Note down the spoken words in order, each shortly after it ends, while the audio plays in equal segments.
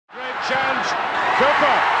chance.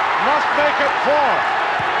 Cooper must make it 4.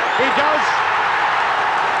 He does.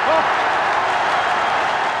 Oh.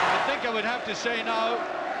 I think I would have to say now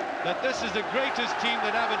that this is the greatest team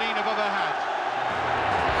that Aberdeen have ever had.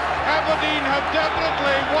 Aberdeen have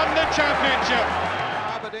definitely won the championship.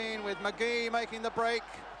 Aberdeen with McGee making the break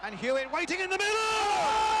and Hewitt waiting in the middle.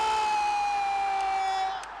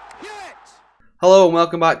 Hewitt! Hello and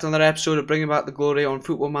welcome back to another episode of Bringing Back the Glory on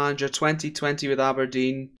Football Manager 2020 with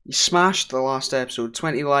Aberdeen. You smashed the last episode,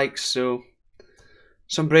 20 likes, so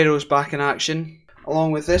Sombrero's back in action.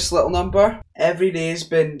 Along with this little number, Every Day's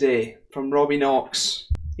Bin Day from Robbie Knox.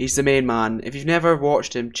 He's the main man. If you've never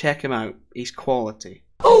watched him, check him out. He's quality.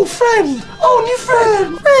 Oh, friend! Oh, new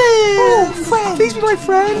friend! Oh, friend! Please be my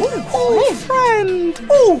friend! Oh, friend!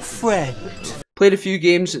 Oh, friend! Played a few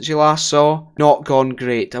games since you last saw. Not gone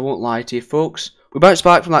great, I won't lie to you folks. We bounced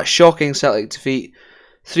back from that shocking Celtic defeat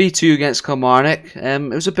 3-2 against Kilmarnock. It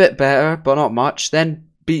was a bit better, but not much. Then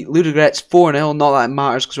beat Ludogorets 4-0, not that it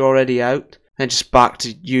matters because we're already out. Then just back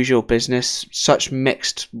to usual business. Such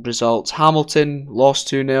mixed results. Hamilton lost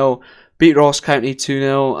 2-0, beat Ross County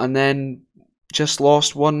 2-0, and then just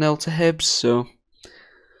lost 1-0 to Hibs, so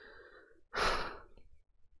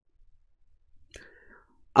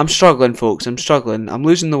I'm struggling, folks. I'm struggling. I'm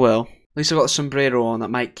losing the will. At least I've got a sombrero on that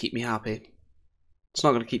might keep me happy. It's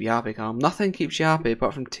not going to keep you happy, Callum. Nothing keeps you happy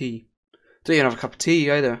apart from tea. Don't even have a cup of tea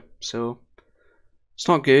either, so it's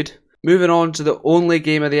not good. Moving on to the only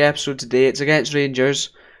game of the episode today. It's against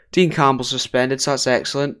Rangers. Dean Campbell suspended, so that's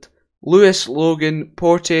excellent. Lewis, Logan,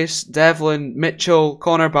 Porteous, Devlin, Mitchell,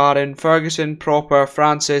 Connor Barron, Ferguson, Proper,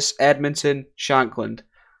 Francis, Edmondson, Shankland.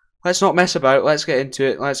 Let's not mess about, let's get into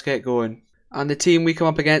it, let's get going. And the team we come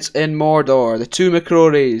up against in Mordor, the two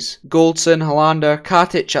McCrorys, Goldson, Hollander,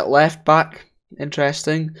 Katic at left back,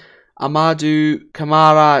 interesting, Amadou,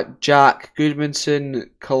 Kamara, Jack, Goodmanson,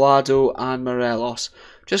 Collado and Morelos.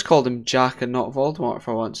 Just called him Jack and not Voldemort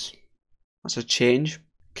for once. That's a change.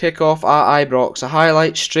 Kick-off at Ibrox, a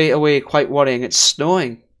highlight straight away, quite worrying. It's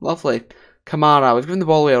snowing. Lovely. Kamara, we've given the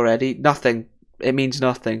ball away already. Nothing. It means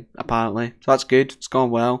nothing, apparently. So that's good. It's gone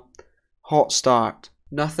well. Hot start.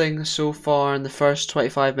 Nothing so far in the first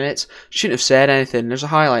 25 minutes. Shouldn't have said anything. There's a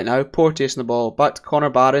highlight now. Porteous in the ball. Back to Connor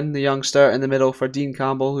Barron, the youngster, in the middle for Dean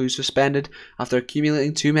Campbell, who's suspended after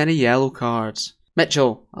accumulating too many yellow cards.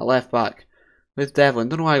 Mitchell at left back with Devlin.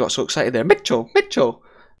 Don't know why I got so excited there. Mitchell! Mitchell!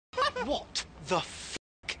 What the f***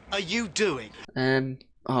 are you doing?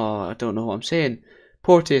 I don't know what I'm saying.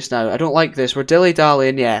 Porteous now. I don't like this. We're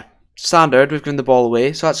dilly-dallying, yeah. Standard, we've given the ball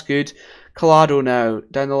away, so that's good. Collado now,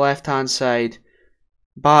 down the left-hand side.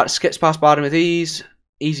 Skips past Barron with ease.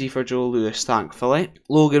 Easy for Joe Lewis, thankfully.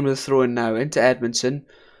 Logan with a throw-in now into Edmondson.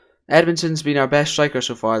 Edmondson's been our best striker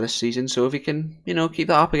so far this season, so if he can, keep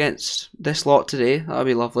that up against this lot today, that would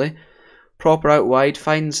be lovely. Proper out wide,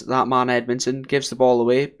 finds that man Edmondson, gives the ball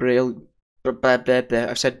away.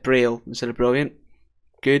 I've said Braille instead of brilliant.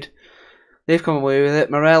 Good. They've come away with it.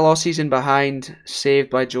 Morelos, he's in behind. Saved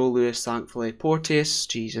by Joe Lewis, thankfully. Porteous,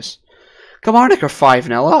 Jesus. Kilmarnock are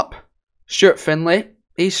 5-0 up. Stuart Finlay,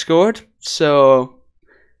 he scored. So,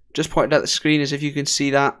 just pointed out the screen as if you can see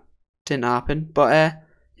that. Didn't happen. But,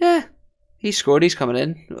 yeah, he scored. He's coming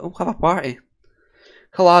in. We'll have a party.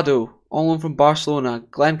 Collado, on loan from Barcelona.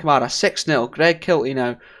 Glenn Kamara, 6-0. Greg Kilty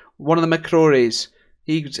now. One of the McCrorys.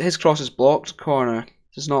 His cross is blocked. Corner.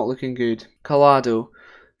 It's not looking good. Collado.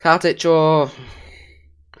 Katic, oh.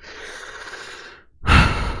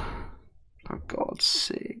 For God's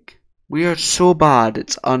sake. We are so bad,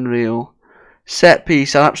 it's unreal. Set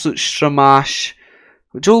piece, an absolute stramash.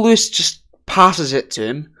 Joe Lewis just passes it to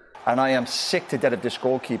him. And I am sick to death of this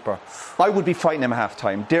goalkeeper. I would be fighting him at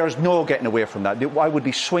half-time. There's no getting away from that. I would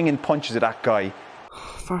be swinging punches at that guy.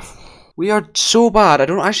 We are so bad, I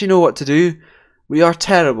don't actually know what to do. We are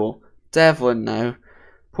terrible. Devlin now.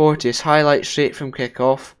 Porteous, highlight straight from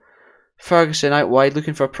kick-off. Ferguson out wide,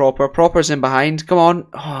 looking for Proper. Proper's in behind. Come on.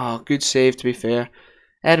 Oh, good save, to be fair.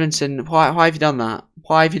 Edmondson, why have you done that?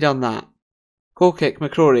 Why have you done that? Goal kick,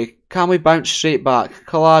 McCrory. Can we bounce straight back?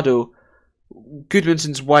 Collado.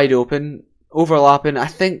 Goodmanson's wide open. Overlapping. I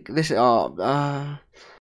think this... McCrory,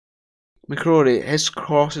 his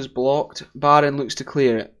cross is blocked. Barron looks to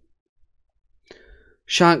clear it.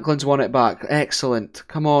 Shankland's won it back. Excellent.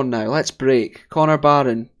 Come on now. Let's break. Connor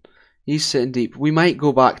Barron. He's sitting deep. We might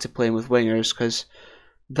go back to playing with wingers because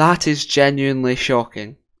that is genuinely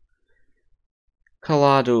shocking.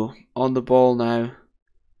 Collado on the ball now.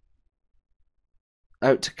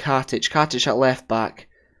 Out to Katic. Katic at left back.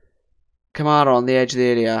 Kamara on the edge of the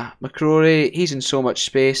area. McCrory, he's in so much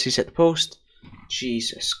space. He's hit the post.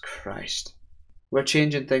 Jesus Christ. We're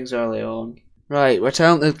changing things early on. Right, we're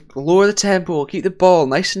telling to lower the tempo, keep the ball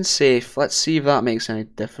nice and safe. Let's see if that makes any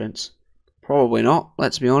difference. Probably not,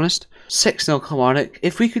 let's be honest. 6-0 Kilmarnock.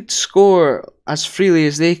 If we could score as freely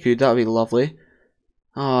as they could, that would be lovely.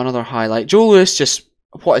 Oh, another highlight. Joe Lewis just...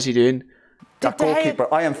 What is he doing? That goalkeeper,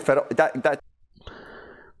 I am fed up. That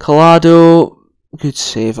Collado... Good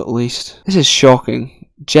save at least. This is shocking.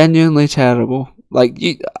 Genuinely terrible. Like,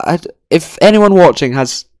 if anyone watching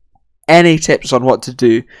has any tips on what to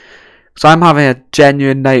do, because I'm having a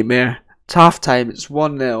genuine nightmare. It's half time, it's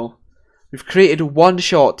 1-0. We've created one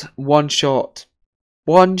shot. I've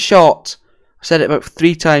said it about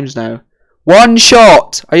 3 times now. One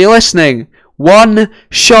shot! Are you listening? One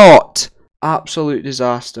shot! Absolute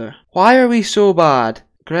disaster. Why are we so bad?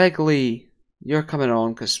 Greg Lee, you're coming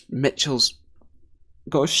on because Mitchell's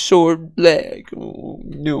got a sore leg. Oh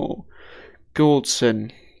no.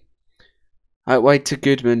 Goldson. Out wide to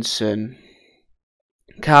Goodmanson.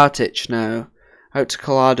 Kartic now. Out to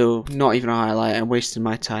Collado. Not even a highlight. I'm wasting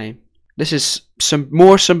my time. This is some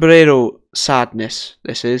more sombrero sadness.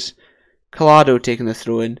 This is. Collado taking the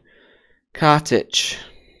throw in. Kartic.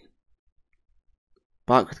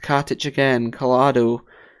 Back with Kartic again. Collado.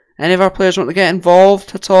 Any of our players want to get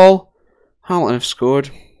involved at all? Hamilton have scored.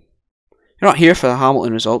 You're not here for the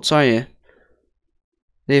Hamilton results, are you?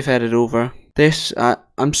 They've headed over. This,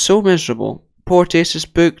 I'm so miserable. Porteous is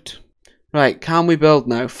booked. Right, can we build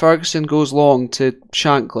now? Ferguson goes long to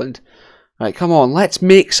Shankland. Right, come on, let's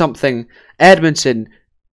make something. Edmondson.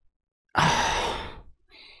 I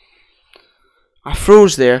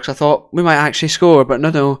froze there because I thought we might actually score, but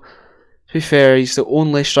no. To be fair, he's the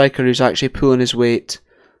only striker who's actually pulling his weight.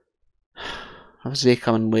 Jose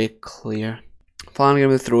coming way clear. Flanagan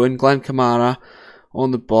with the throw in. Glenn Kamara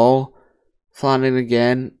on the ball. Flanagan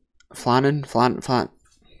again. Flannan.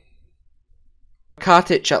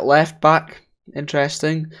 Kartic at left back.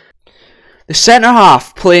 Interesting. The centre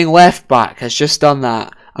half playing left back has just done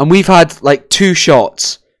that, and we've had like 2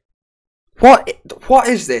 shots. What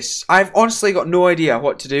is this? I've honestly got no idea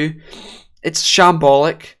what to do. It's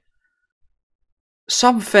shambolic.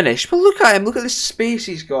 Some finish, but look at him. Look at the space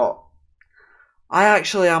he's got. I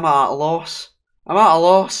actually am at a loss. I'm at a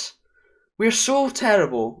loss. We're so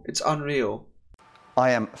terrible. It's unreal.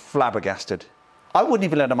 I am flabbergasted. I wouldn't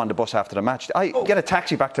even let him on the bus after the match. Get a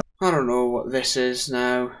taxi back to... I don't know what this is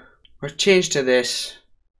now. We're changed to this.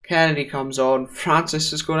 Kennedy comes on.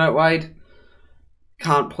 Francis is going out wide.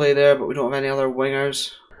 Can't play there, but we don't have any other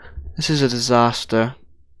wingers. This is a disaster.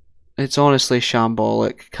 It's honestly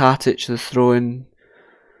shambolic. Kartic the throw-in.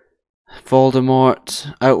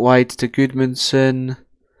 Voldemort out wide to Goodmanson.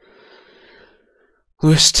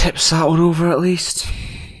 Lewis tips that one over at least.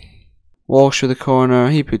 Walsh with the corner,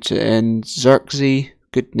 he puts it in. Xerxes,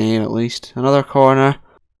 good name at least. Another corner.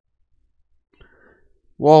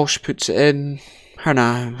 Walsh puts it in.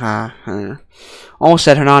 Almost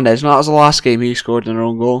said Hernandez. No, that was the last game he scored in their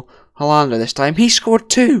own goal. Hollander this time. He scored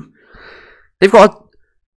 2. They've got a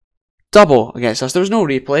double against us. There was no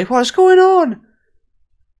replay. What is going on?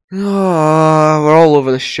 Oh, we're all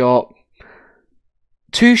over the shop.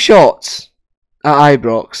 2 shots at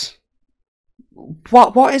Ibrox.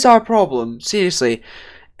 What is our problem? Seriously,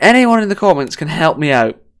 anyone in the comments can help me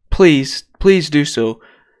out. Please do so.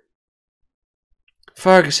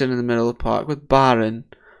 Ferguson in the middle of the park with Barron.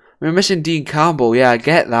 We're missing Dean Campbell. Yeah, I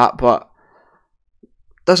get that, but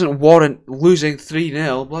doesn't warrant losing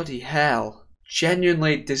 3-0. Bloody hell.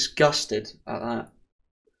 Genuinely disgusted at that.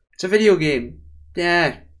 It's a video game.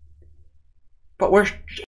 Yeah. But we're...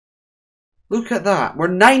 Look at that. We're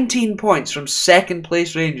 19 points from second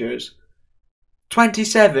place Rangers.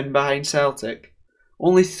 27 behind Celtic.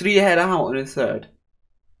 Only 3 ahead of Hamilton in third.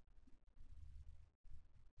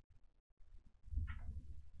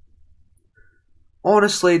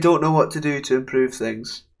 Honestly, don't know what to do to improve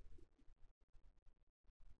things.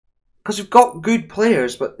 Because we've got good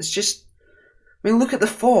players, but it's just... I mean, look at the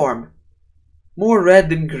form. More red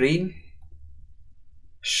than green.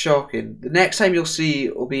 Shocking. The next time you'll see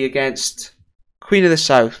it will be against Queen of the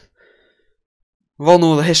South. We all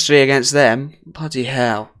know the history against them. Bloody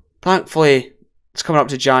hell. Thankfully, it's coming up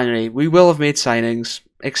to January. We will have made signings.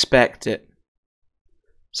 Expect it.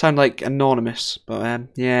 Sound like anonymous, but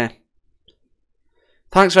yeah.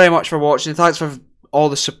 Thanks very much for watching. Thanks for all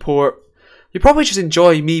the support. You probably just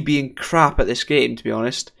enjoy me being crap at this game, to be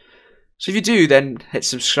honest. So if you do, then hit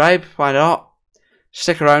subscribe. Why not?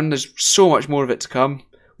 Stick around. There's so much more of it to come.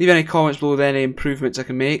 Leave any comments below with any improvements I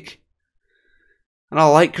can make. And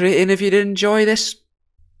I'll like creating if you did enjoy this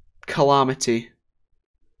calamity.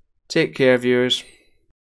 Take care, viewers.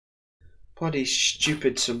 Bloody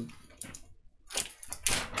stupid some